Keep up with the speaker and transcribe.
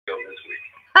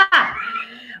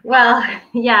Well,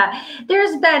 yeah,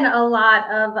 there's been a lot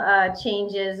of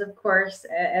changes, of course,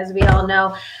 as we all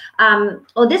know.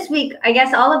 Well, this week, I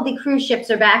guess all of the cruise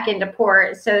ships are back into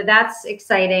port, so that's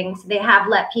exciting. So they have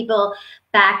let people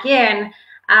back in.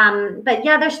 But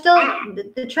yeah, there's still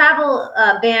the travel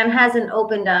ban hasn't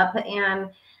opened up, and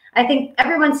I think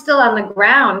everyone's still on the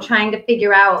ground trying to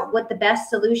figure out what the best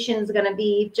solution is going to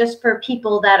be just for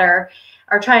people that are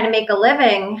trying to make a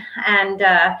living, and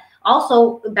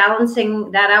also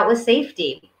balancing that out with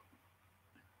safety.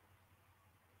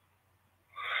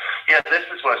 Yeah, this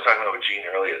is what I was talking about with Gene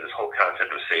earlier, this whole concept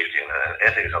of safety, and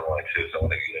Anthony's on the line too, so I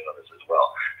want to get in on this as well.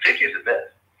 Safety is a myth.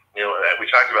 You know, we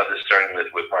talked about this starting with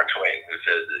Mark Twain, who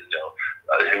says,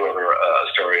 who wrote a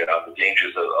story about the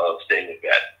dangers of staying in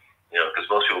bed, you know, because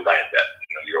most people die in bed.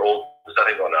 You know, you're old, there's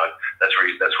nothing going on, that's where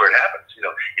it happens. You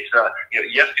know, it's not, you know,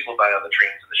 yes, people die on the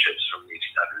trains and the ships from the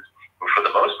 1800s, but for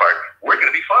the most part, we're going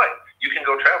to be fine. You can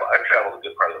go travel. I've traveled a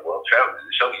good part of the world.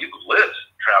 Shelby, you've lived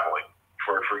traveling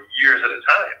for years at a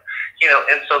time. You know,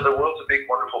 and so the world's a big,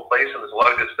 wonderful place, and there's a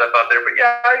lot of good stuff out there. But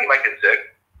yeah, you might get sick.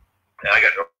 And I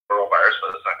got norovirus,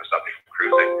 but it's not going to stop me from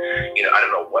cruising. You know, I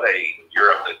don't know what I ate in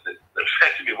Europe that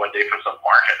affected me one day from some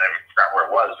market. I forgot where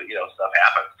it was, but you know, stuff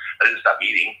happens. I didn't stop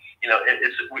eating. You know,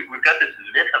 we've got this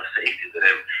myth of safety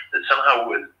that somehow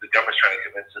the government's trying to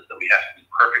convince us that we have to be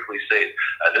perfectly safe.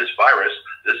 This virus,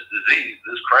 this disease,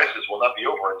 this crisis will not be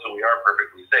over until we are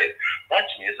perfectly safe. That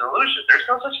to me is an illusion. There's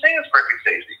no such thing as perfect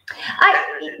safety.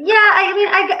 I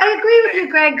agree with you,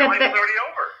 Greg. It's already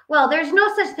over. Well, there's no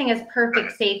such thing as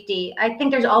perfect safety. I think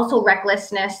there's also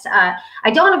recklessness. I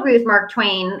don't agree with Mark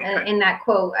Twain in that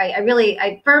quote.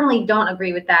 I firmly don't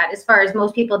agree with that. As far as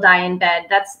most people die in bed,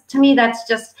 to me,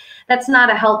 that's not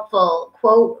a helpful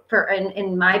quote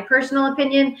in my personal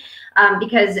opinion,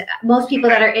 because most people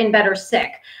that are in bed are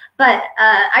sick. But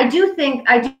I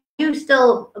do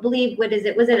still believe, was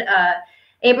it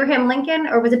Abraham Lincoln,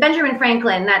 or was it Benjamin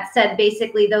Franklin that said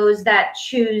basically those that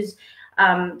choose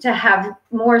to have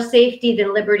more safety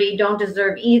than liberty don't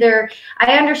deserve either.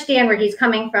 I understand where he's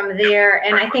coming from there,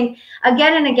 and I think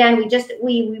again and again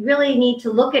we really need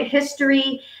to look at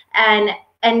history and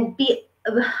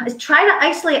try to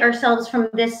isolate ourselves from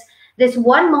this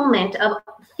one moment of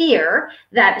fear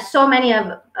that so many of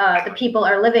the people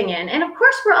are living in. And of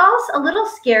course, we're all a little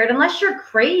scared. Unless you're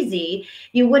crazy,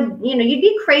 you'd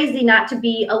be crazy not to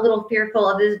be a little fearful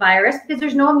of this virus, because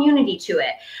there's no immunity to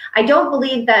it. I don't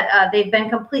believe that they've been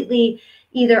completely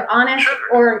either honest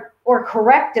or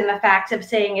correct in the fact of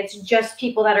saying it's just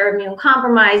people that are immune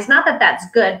compromised. Not that that's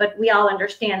good, but we all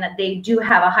understand that they do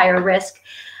have a higher risk.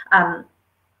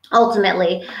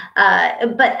 Ultimately,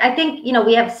 but I think,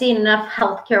 we have seen enough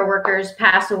healthcare workers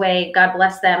pass away, God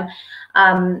bless them,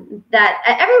 that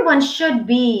everyone should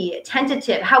be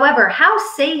tentative. However, how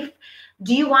safe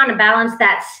do you want to balance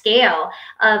that scale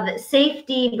of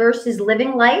safety versus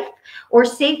living life, or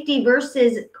safety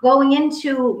versus going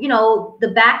into, the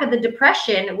back of the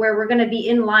Depression where we're going to be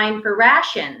in line for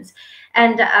rations?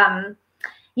 And,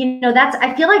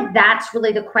 I feel like that's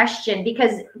really the question,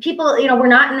 because people, we're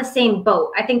not in the same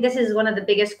boat. I think this is one of the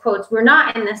biggest quotes. We're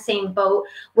not in the same boat.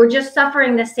 We're just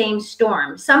suffering the same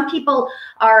storm. Some people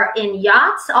are in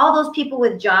yachts, all those people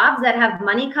with jobs that have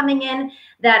money coming in,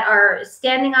 that are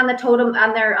standing on the totem,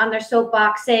 on their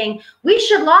soapbox saying, we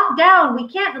should lock down, we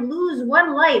can't lose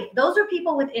one life. Those are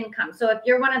people with income. So if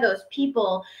you're one of those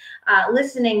people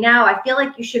listening now, I feel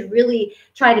like you should really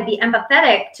try to be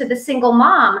empathetic to the single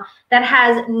mom that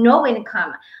has no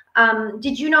income.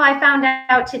 Did you know, I found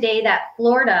out today that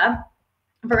Florida,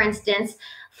 for instance,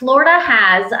 Florida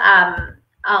has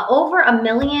over a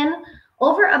million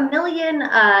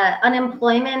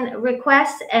unemployment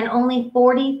requests and only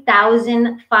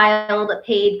 40,000 filed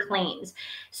paid claims.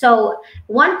 So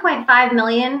 1.5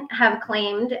 million have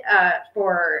claimed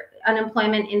for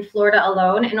unemployment in Florida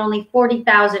alone, and only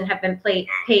 40,000 have been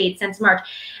paid since March.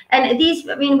 And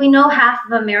we know half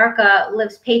of America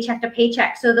lives paycheck to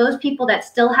paycheck. So those people that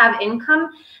still have income,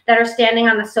 that are standing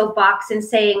on the soapbox and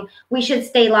saying we should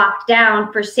stay locked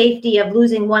down for safety of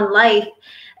losing one life,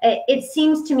 it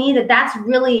seems to me that that's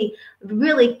really,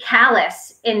 really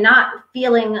callous in not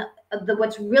feeling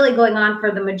what's really going on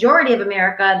for the majority of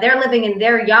America. They're living in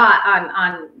their yacht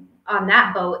on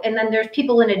that boat, and then there's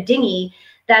people in a dinghy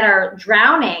that are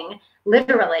drowning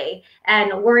literally,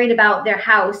 and worried about their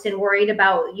house, and worried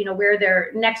about where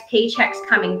their next paycheck's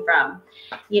coming from,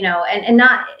 and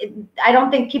not. I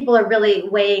don't think people are really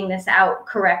weighing this out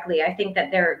correctly. I think that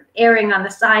they're erring on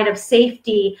the side of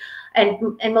safety. And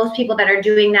most people that are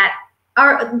doing that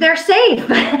they're safe.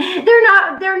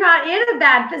 they're not in a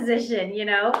bad position,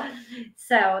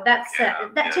 So that's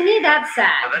that to me, that's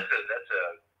sad. That's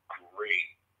a great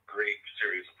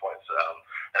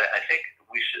And I think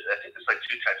I think there's like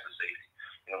two types of safety.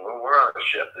 When we're on a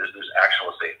ship, there's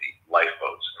actual safety,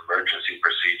 lifeboats, emergency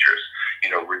procedures,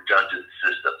 redundant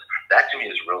systems. That to me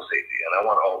is real safety, and I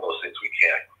want all those things we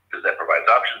can, because that provides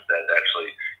options that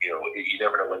actually, you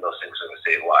never know when those things are going to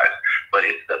save lives. But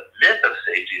it's the myth of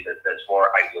safety that's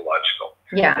more ideological.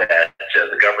 Yeah. That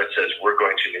the government says, we're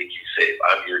going to make you safe.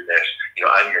 I'm your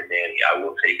I'm your nanny. I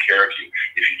will take care of you.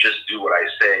 If you just do what I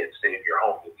say and stay in your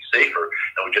home, you'll be safer.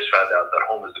 And we just found out that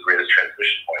home is the greatest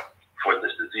transmission point for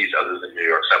this disease, other than New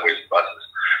York subways and buses.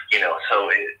 So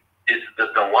it's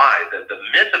the lie, the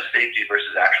myth of safety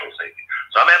versus actual safety.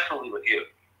 So I'm absolutely with you.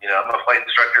 I'm a flight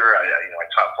instructor. I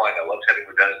taught flying. I love having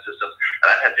redundant systems,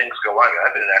 and I've had things go wrong.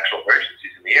 I've been in actual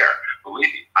emergencies in the air. Believe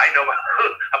me, I know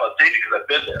about safety because I've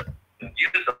been there.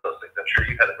 Use those things. I'm sure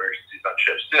you've had emergencies on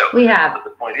ships too. We have. But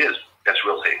the point is, that's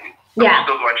real safety. Yeah. I'm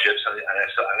still going on ships, and I'm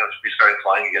going to be starting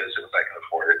flying again as soon as I can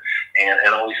afford it,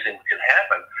 and all these things can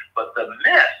happen. But the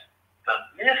myth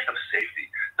of safety,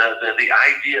 the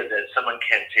idea that someone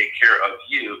can take care of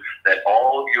you, that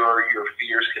all your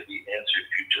fears can be answered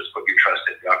if you just put your trust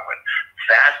in government.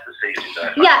 That's the safety that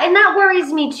I find. Yeah, and that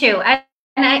worries me too.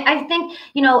 And I think,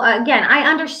 again, I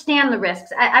understand the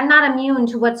risks. I'm not immune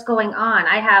to what's going on.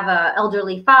 I have an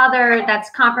elderly father that's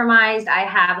compromised. I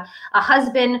have a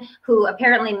husband who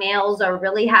apparently males are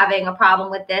really having a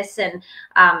problem with this. And,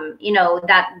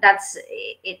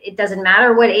 it doesn't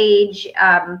matter what age.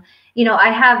 I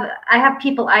have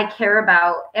people I care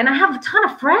about, and I have a ton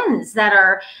of friends that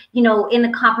are, in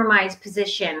a compromised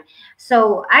position.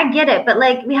 So I get it. But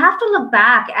we have to look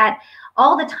back at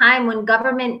all the time when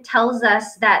government tells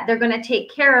us that they're going to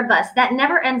take care of us. That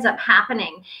never ends up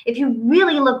happening. If you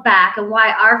really look back at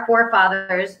why our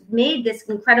forefathers made this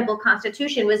incredible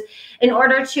constitution, was in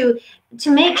order to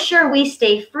make sure we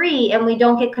stay free and we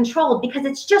don't get controlled, because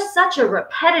it's just such a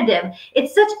repetitive,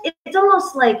 it's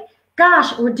almost like,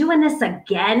 gosh, we're doing this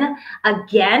again, and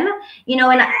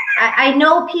I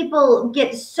know people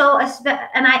get so,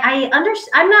 and I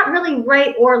understand, I'm not really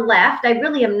right or left. I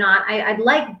really am not. I'd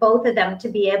like both of them to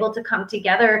be able to come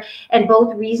together in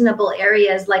both reasonable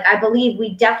areas. I believe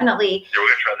we definitely. Yeah, we're going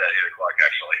to try that at 8 o'clock,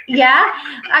 actually. Yeah,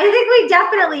 I think we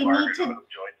definitely need to.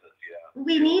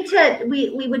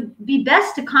 We would be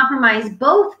best to compromise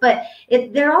both, but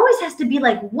there always has to be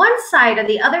one side or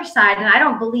the other side, and I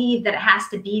don't believe that it has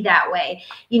to be that way.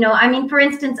 For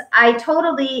instance, I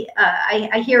totally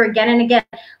I hear again and again.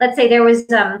 Let's say there was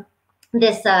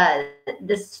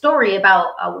this story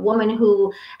about a woman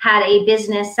who had a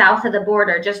business south of the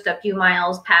border, just a few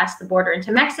miles past the border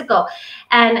into Mexico,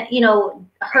 and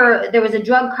there was a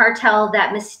drug cartel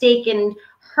that mistaken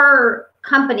her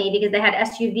company, because they had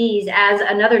SUVs, as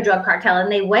another drug cartel,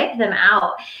 and they wiped them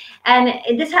out. And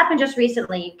this happened just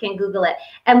recently. You can Google it.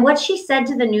 And what she said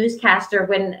to the newscaster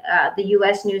when the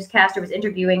U.S. newscaster was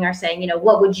interviewing her, saying,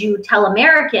 what would you tell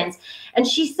Americans? And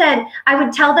she said, I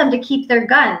would tell them to keep their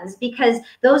guns, because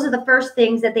those are the first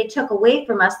things that they took away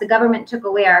from us. The government took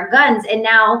away our guns, and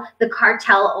now the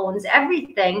cartel owns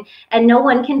everything, and no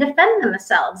one can defend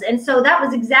themselves. And so that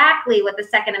was exactly what the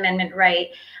Second Amendment right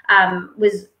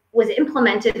was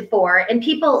implemented for. And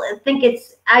people think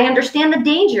I understand the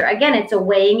danger. Again, it's a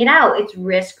weighing it out. It's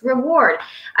risk reward.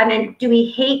 Do we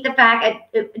hate the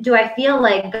fact, do I feel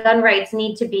like gun rights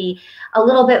need to be a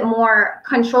little bit more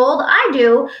controlled? I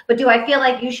do. But do I feel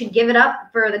like you should give it up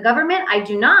for the government? I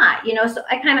do not. So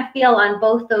I kind of feel on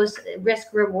both those risk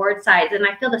reward sides. And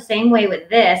I feel the same way with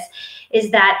this, is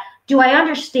that, do I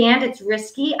understand it's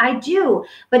risky? I do.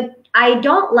 But I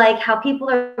don't like how people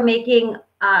are making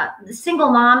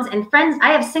single moms and friends. I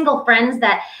have single friends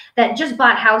that just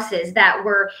bought houses, that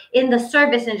were in the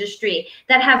service industry,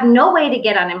 that have no way to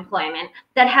get unemployment,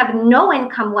 that have no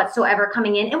income whatsoever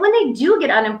coming in. And when they do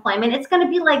get unemployment, it's going to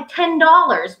be like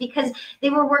 $10 because they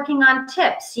were working on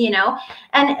tips,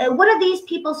 And what are these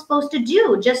people supposed to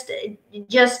do?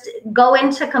 Just go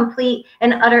into complete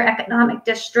and utter economic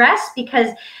distress because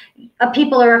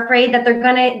people are afraid that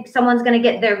someone's going to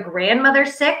get their grandmother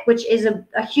sick, which is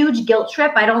a huge guilt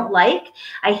trip I don't like.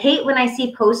 I hate when I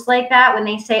see posts like that, when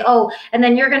they say, oh, and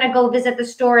then you're going to go visit the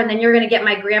store and then you're going to get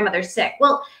my grandmother sick.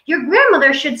 Well, your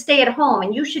grandmother should stay at home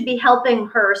and you should be helping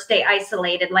her stay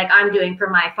isolated like I'm doing for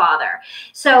my father.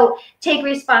 So take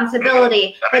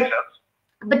responsibility.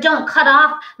 But don't cut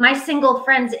off my single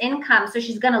friend's income so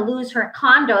she's going to lose her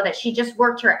condo that she just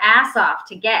worked her ass off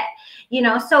to get.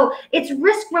 So it's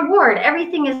risk reward.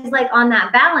 Everything is on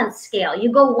that balance scale.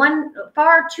 You go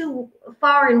far too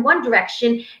far in one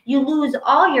direction, you lose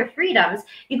all your freedoms.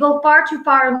 You go far too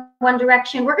far in one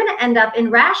direction, we're going to end up in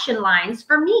ration lines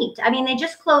for meat. They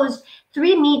just closed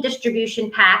 3 meat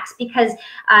distribution packs because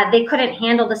they couldn't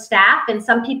handle the staff, and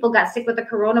some people got sick with the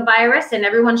coronavirus and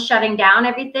everyone's shutting down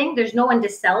everything. There's no one to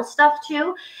sell stuff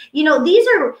to. You know, these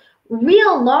are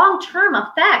real long-term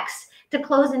effects to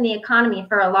closing the economy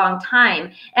for a long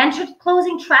time, and to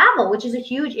closing travel, which is a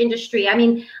huge industry. I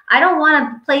mean, I don't want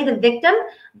to play the victim,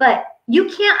 but you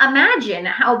can't imagine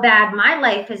how bad my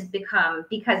life has become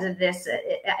because of this.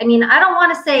 I mean, I don't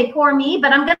want to say poor me,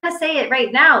 but I'm going to say it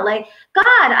right now. Like, God,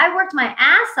 I worked my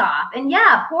ass off, and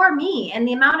yeah, poor me. And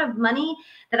the amount of money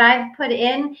that I've put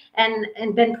in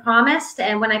and been promised,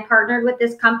 and when I partnered with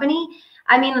this company,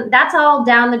 I mean, that's all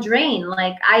down the drain.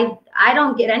 Like, I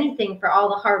don't get anything for all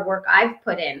the hard work I've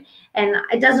put in. And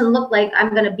it doesn't look like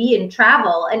I'm going to be in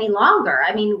travel any longer.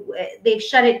 I mean, they've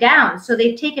shut it down. So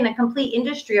they've taken a complete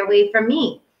industry away from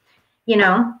me, you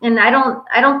know, and I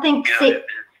don't think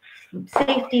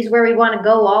safety is where we want to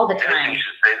go all the time. You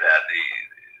should say that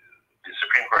the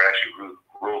Supreme Court actually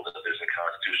ruled that there's a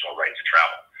constitutional right to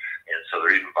travel. And so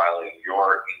they're even violating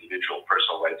your individual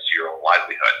personal rights to your own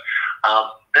livelihood.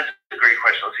 That's a great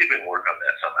question. Let's see if we can work on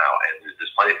that somehow. And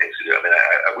there's plenty of things to do. I mean,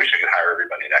 I wish I could hire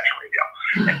everybody at Action Radio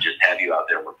and just have you out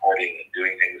there reporting and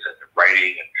doing things and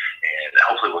writing. And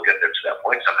hopefully we'll get there to that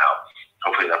point somehow.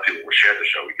 Hopefully enough people will share the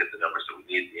show. We get the numbers that we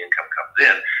need. The income comes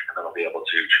in. And then we'll be able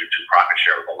to profit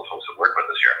share with all the folks that work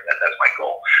with us here. And that's my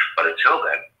goal. But until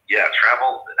then, yeah,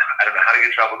 travel. I don't know how to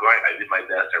get travel going. I did my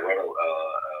best. I wrote an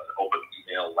open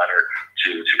email letter to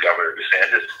Governor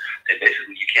DeSantis. And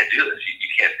basically, you can't do this.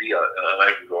 You can't be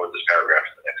I can go with this paragraph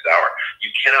in the next hour. You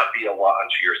cannot be a law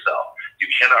unto yourself. You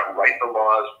cannot write the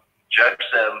laws, judge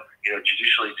them,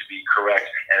 judicially to be correct,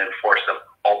 and enforce them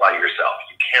all by yourself.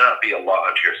 You cannot be a law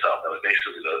unto yourself. That was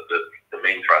basically the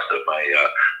main thrust of my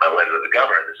letter to the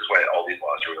governor. This is why all these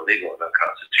laws are illegal and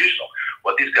unconstitutional.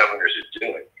 What these governors are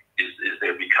doing is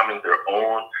they're becoming their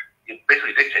own,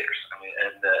 basically dictators. I mean,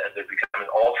 and they're becoming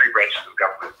all 3 branches of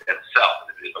government itself.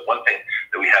 And the one thing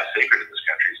that we have sacred in this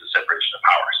country is the separation of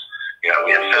powers.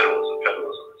 We have federalism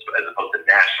as opposed to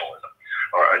nationalism,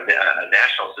 or a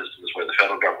national system is where the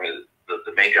federal government,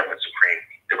 the main government is supreme,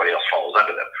 everybody else follows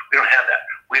under them. We don't have that.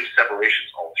 We have separations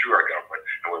all through our government,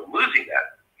 and we're losing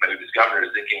that. Maybe this governor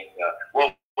is thinking,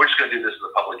 well, we're just going to do this in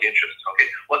the public interest. Okay,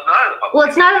 well, it's not in the public. Well,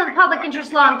 it's not in the public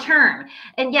interest long term,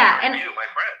 and yeah, and you, my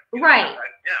friend, right.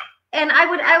 Yeah. And I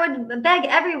would beg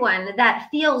everyone that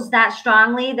feels that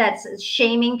strongly, that's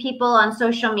shaming people on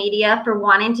social media for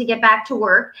wanting to get back to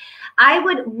work. I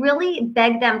would really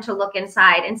beg them to look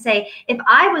inside and say, if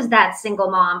I was that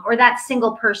single mom or that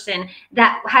single person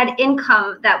that had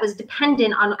income that was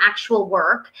dependent on actual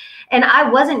work, and I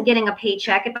wasn't getting a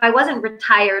paycheck, if I wasn't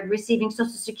retired receiving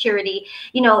Social Security,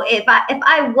 if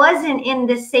I wasn't in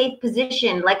this safe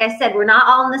position, like I said, we're not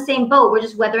all in the same boat, we're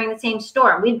just weathering the same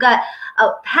storm. We've got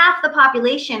half the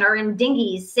population are in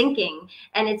dinghies sinking,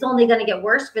 and it's only going to get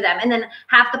worse for them. And then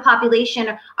half the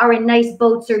population are in nice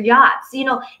boats or yachts.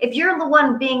 If you're the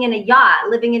one being in a yacht,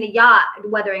 living in a yacht,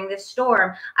 weathering this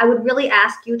storm, I would really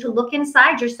ask you to look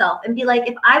inside yourself and be like,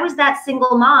 if I was that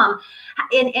single mom,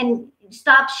 and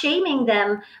stop shaming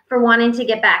them for wanting to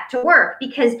get back to work.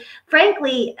 Because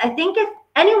frankly, I think if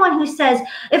anyone who says,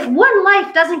 if one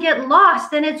life doesn't get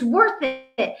lost, then it's worth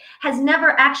it, has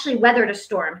never actually weathered a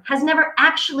storm, has never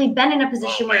actually been in a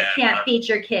position where it can't feed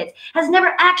your kids, has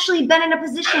never actually been in a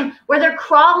position where they're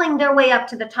crawling their way up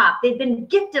to the top. They've been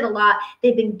gifted a lot,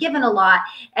 they've been given a lot,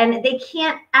 and they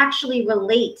can't actually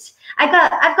relate. I've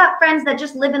got friends that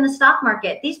just live in the stock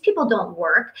market. These people don't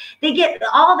work. They get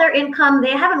all their income.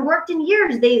 They haven't worked in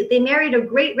years. They married a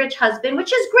great rich husband,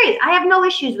 which is great. I have no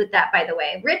issues with that, by the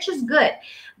way. Rich is good.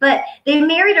 But they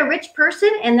married a rich person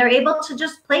and they're able to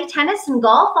just play tennis and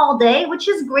golf all day, which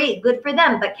is great, good for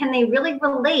them. But can they really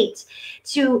relate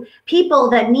to people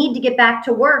that need to get back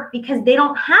to work because they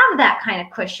don't have that kind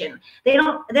of cushion? They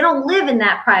don't live in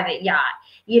that private yacht,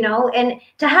 and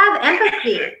to have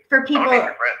empathy for people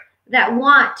that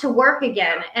want to work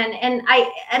again. And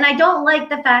I don't like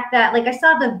the fact that, like, I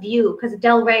saw The View, because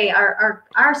Delray,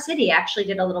 our city actually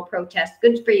did a little protest.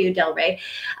 Good for you, Delray.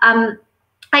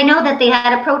 I know that they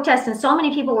had a protest and so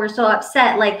many people were so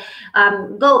upset, like,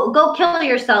 go kill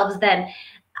yourselves then.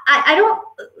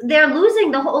 They're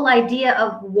losing the whole idea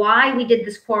of why we did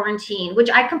this quarantine, which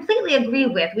I completely agree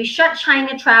with. We shut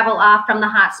China travel off from the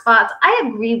hot spots. I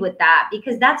agree with that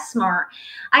because that's smart.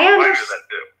 I understand.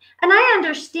 And I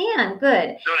understand.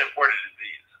 Good. Don't import a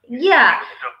disease. Yeah.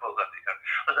 Don't close up the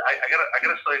country. I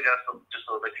gotta slow you down just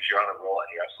a little bit because you're on a roll and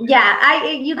you're absolutely. Yeah,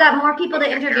 you got more people to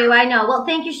interview. I know. Well,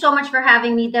 thank you so much for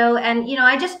having me, though. And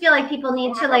I just feel like people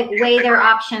need to weigh their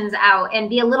options out and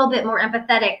be a little bit more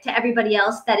empathetic to everybody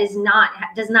else that does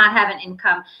not have an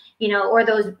income, or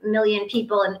those million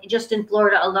people just in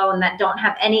Florida alone that don't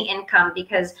have any income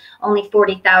because only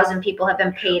 40,000 people have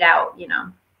been paid out.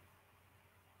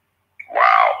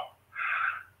 Wow.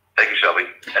 Thank you, Shelby.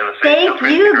 Thank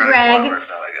you, Greg.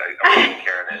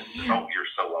 Karen in. Oh, you're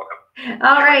so welcome.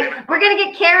 All right. We're going to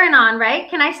get Karen on, right?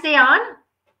 Can I stay on?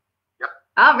 Yep.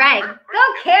 All right. Go,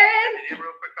 Karen. Can you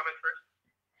real quick comment first?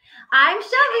 I'm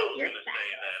Shelby. I was going to say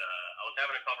that I was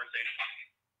having a conversation.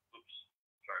 Oops.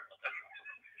 Sorry about that.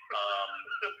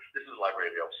 This is live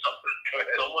radio.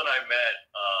 Someone I met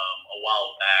a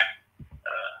while back.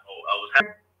 I was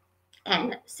having.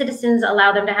 And citizens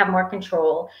allow them to have more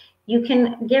control, you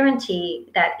can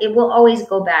guarantee that it will always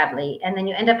go badly. And then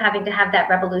you end up having to have that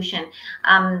revolution.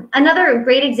 Another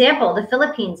great example, the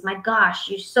Philippines. My gosh,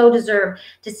 you so deserve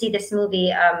to see this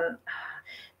movie. I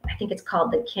think it's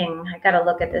called The King. I got to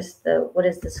look at this. What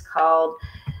is this called?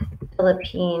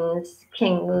 Philippines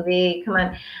King movie. Come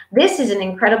on. This is an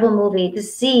incredible movie to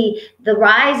see the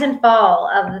rise and fall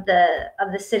of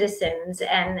the citizens.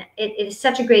 And it is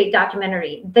such a great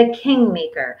documentary. The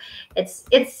Kingmaker. It's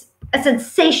a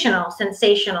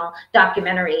sensational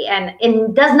documentary, and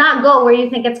it does not go where you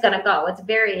think it's going to go. It's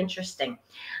very interesting.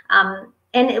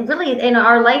 And it really, in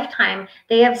our lifetime,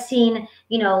 they have seen,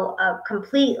 a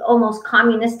complete, almost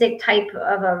communistic type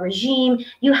of a regime.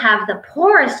 You have the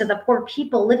poorest of the poor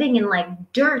people living in like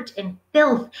dirt and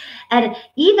filth. And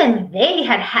even they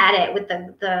had it with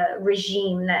the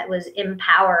regime that was in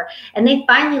power. And they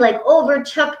finally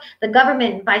overtook the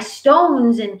government by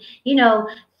stones and,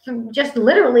 just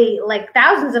literally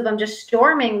thousands of them just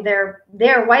storming their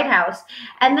White House.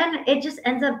 And then it just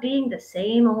ends up being the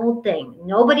same old thing.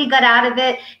 Nobody got out of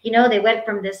it. They went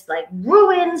from this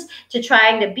ruins to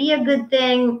trying to be a good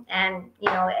thing. And,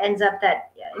 it ends up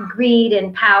that greed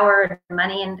and power and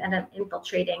money and end up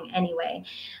infiltrating anyway.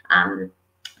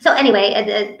 So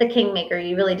anyway, the Kingmaker,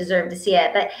 you really deserve to see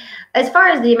it. But as far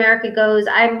as the America goes,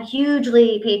 I'm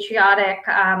hugely patriotic.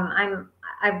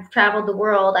 I've traveled the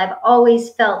world. I've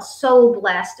always felt so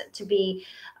blessed to be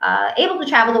able to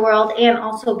travel the world and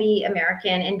also be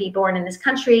American and be born in this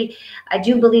country. I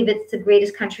do believe it's the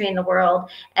greatest country in the world.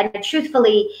 And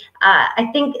truthfully, I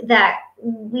think that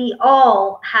we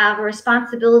all have a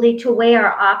responsibility to weigh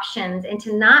our options and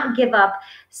to not give up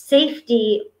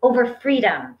safety over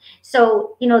freedom.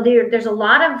 So, there's a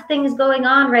lot of things going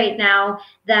on right now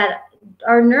that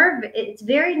it's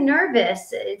very nervous.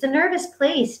 It's a nervous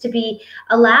place to be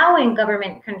allowing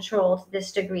government control to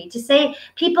this degree, to say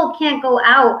people can't go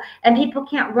out and people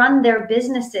can't run their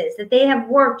businesses that they have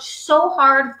worked so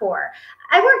hard for.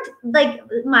 I worked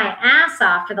my ass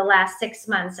off for the last 6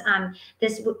 months on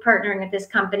this, partnering with this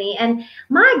company. And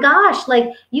my gosh,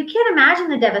 you can't imagine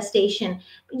the devastation.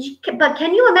 But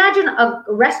can you imagine a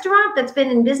restaurant that's been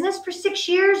in business for 6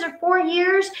 years or 4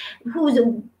 years,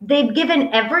 they've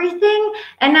given everything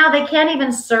and now they can't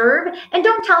even serve? And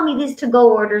don't tell me these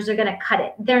to-go orders are going to cut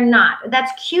it. They're not.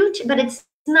 That's cute, but it's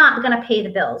not going to pay the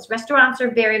bills. Restaurants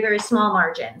are very, very small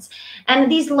margins. And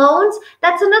these loans,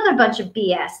 that's another bunch of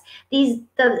BS.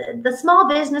 The small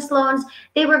business loans,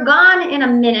 they were gone in a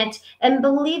minute. And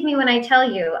believe me when I tell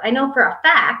you, I know for a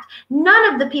fact,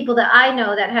 none of the people that I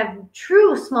know that have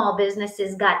true small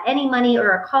businesses got any money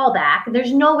or a call back.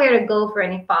 There's nowhere to go for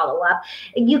any follow-up.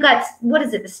 You got, what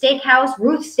is it, the steakhouse,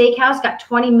 Ruth's Steakhouse got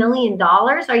 $20 million.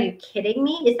 Are you kidding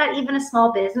me? Is that even a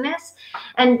small business?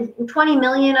 And 20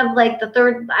 million of the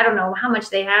third, I don't know how much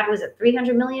they had. Was it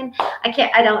 300 million?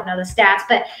 I don't know the stats,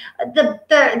 but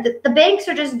the banks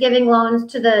are just giving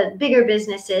loans to the bigger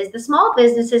businesses. The small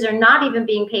businesses are not even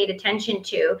being paid attention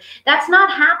to. That's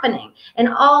not happening. And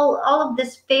all of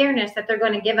this fairness that they're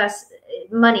going to give us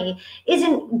money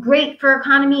isn't great for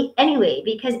economy anyway,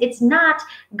 because it's not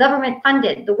government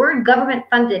funded. The word government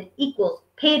funded equals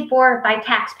paid for by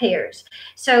taxpayers.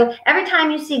 So every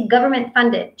time you see government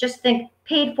funded, just think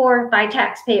paid for by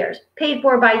taxpayers, paid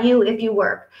for by you if you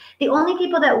work. The only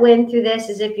people that win through this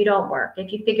is if you don't work,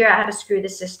 if you figure out how to screw the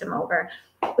system over,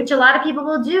 which a lot of people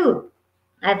will do.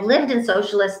 I've lived in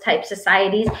socialist type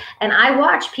societies and I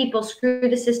watch people screw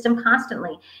the system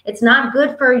constantly. It's not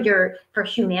good for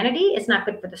humanity. It's not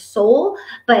good for the soul,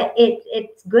 but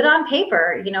it's good on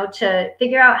paper, to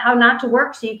figure out how not to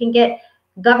work so you can get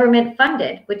government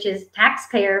funded, which is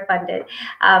taxpayer funded.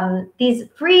 These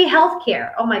free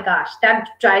healthcare. Oh my gosh, that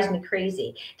drives me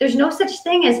crazy. There's no such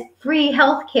thing as free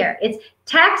healthcare. It's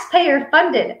taxpayer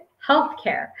funded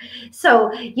healthcare.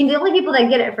 So the only people that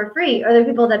get it for free are the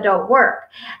people that don't work.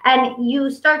 And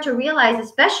you start to realize,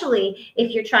 especially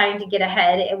if you're trying to get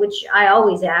ahead, which I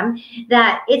always am,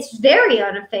 that it's very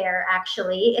unfair,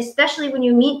 actually, especially when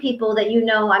you meet people that you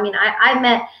know. I mean, I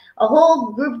met a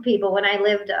whole group of people when I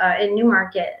lived in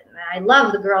Newmarket. I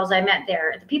love the girls I met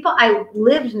there. The people I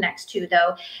lived next to,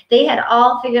 though, they had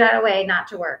all figured out a way not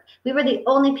to work. We were the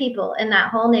only people in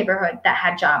that whole neighborhood that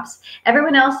had jobs.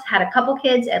 Everyone else had a couple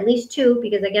kids, at least 2,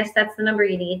 because I guess that's the number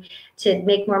you need to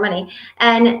make more money.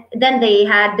 And then they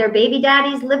had their baby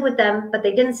daddies live with them, but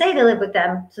they didn't say they lived with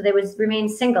them, so they would remain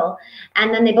single.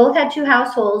 And then they both had 2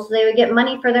 households. So they would get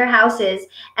money for their houses.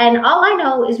 And all I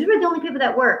know is we were the only people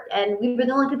that worked, and we were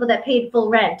the only people that paid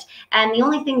full rent. And the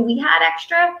only thing we had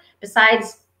extra,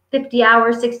 besides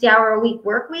 50-hour, 60-hour a week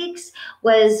work weeks,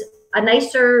 was a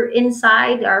nicer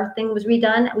inside. Our thing was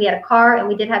redone. We had a car, and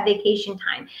we did have vacation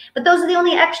time. But those are the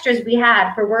only extras we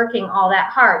had for working all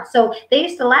that hard. So they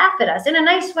used to laugh at us in a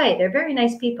nice way. They're very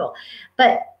nice people.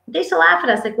 But they used to laugh at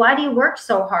us like, why do you work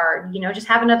so hard? Just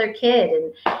have another kid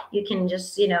and you can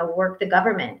just, work the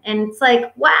government. And it's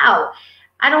like, wow,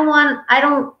 I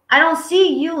don't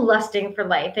see you lusting for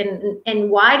life. And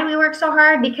why do we work so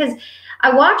hard? Because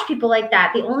I watch people like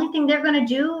that. The only thing they're going to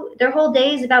do their whole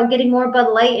day is about getting more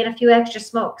Bud Light and a few extra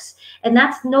smokes. And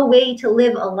that's no way to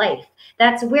live a life.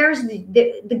 Where's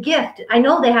the gift? I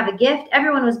know they have a gift.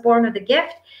 Everyone was born with a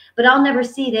gift, but I'll never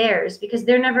see theirs because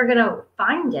they're never going to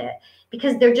find it,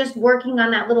 because they're just working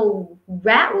on that little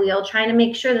rat wheel trying to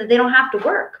make sure that they don't have to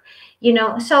work,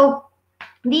 So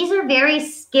these are very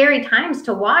scary times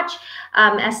to watch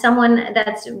as someone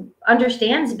that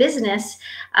understands business.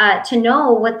 To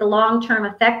know what the long-term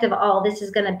effect of all this is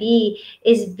going to be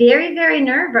is very, very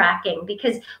nerve-wracking,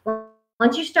 because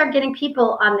once you start getting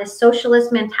people on this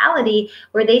socialist mentality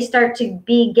where they start to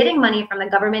be getting money from the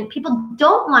government, people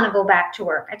don't want to go back to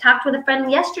work. I talked with a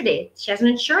friend yesterday. She has an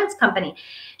insurance company.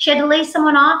 She had to lay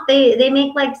someone off. They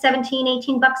make like 17,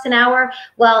 18 bucks an hour,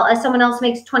 while someone else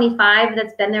makes 25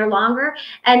 that's been there longer.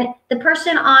 And the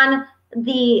person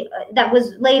that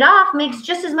was laid off makes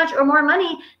just as much or more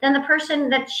money than the person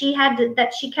that she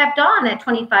kept on at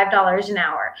 $25 an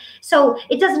hour. So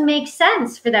it doesn't make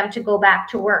sense for them to go back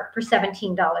to work for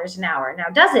 $17 an hour now,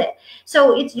 does it?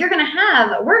 So we're going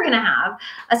to have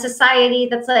a society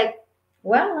that's like,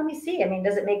 well, let me see. I mean,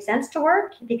 does it make sense to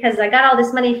work? Because I got all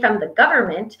this money from the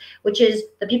government, which is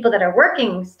the people that are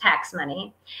working's tax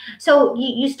money. So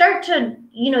you start to,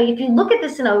 if you look at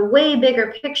this in a way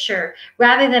bigger picture,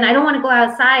 rather than I don't want to go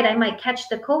outside, I might catch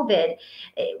the COVID,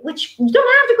 which you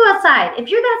don't have to go outside. If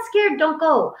you're that scared, don't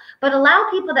go. But allow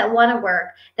people that want to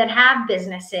work, that have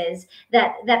businesses,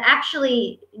 that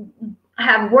actually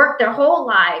have worked their whole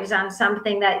lives on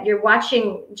something that you're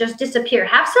watching just disappear.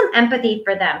 Have some empathy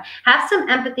for them. Have some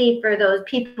empathy for those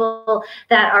people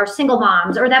that are single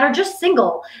moms or that are just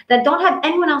single, that don't have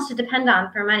anyone else to depend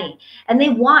on for money. And they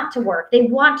want to work. They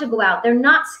want to go out. They're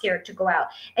not scared to go out.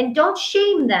 And don't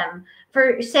shame them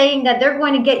for saying that they're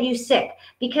going to get you sick.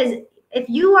 Because if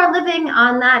you are living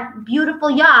on that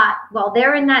beautiful yacht while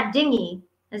they're in that dinghy,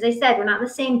 as I said, we're not in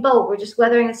the same boat. We're just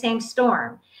weathering the same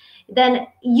storm. Then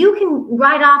you can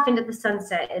ride off into the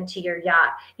sunset into your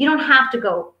yacht. You don't have to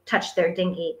go touch their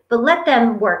dinghy, but let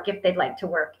them work if they'd like to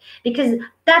work, because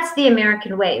that's the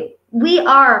American way. We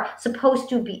are supposed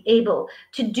to be able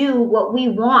to do what we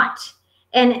want.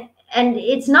 And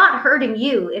it's not hurting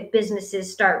you if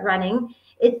businesses start running.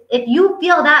 If you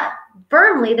feel that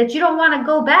firmly that you don't want to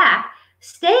go back,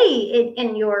 stay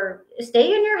in your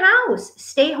house,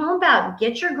 stay homebound,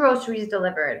 get your groceries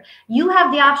delivered. You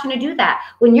have the option to do that.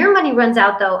 When your money runs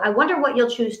out, though, I wonder what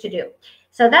you'll choose to do.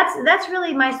 So that's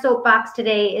really my soapbox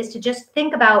today, is to just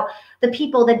think about the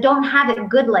people that don't have it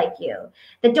good like you,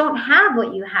 that don't have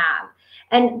what you have,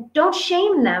 and don't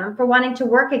shame them for wanting to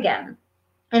work again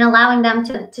and allowing them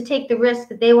to take the risk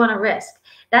that they want to risk.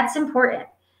 That's important.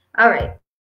 All right.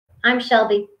 I'm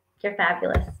Shelby. You're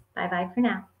fabulous. Bye-bye for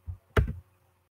now.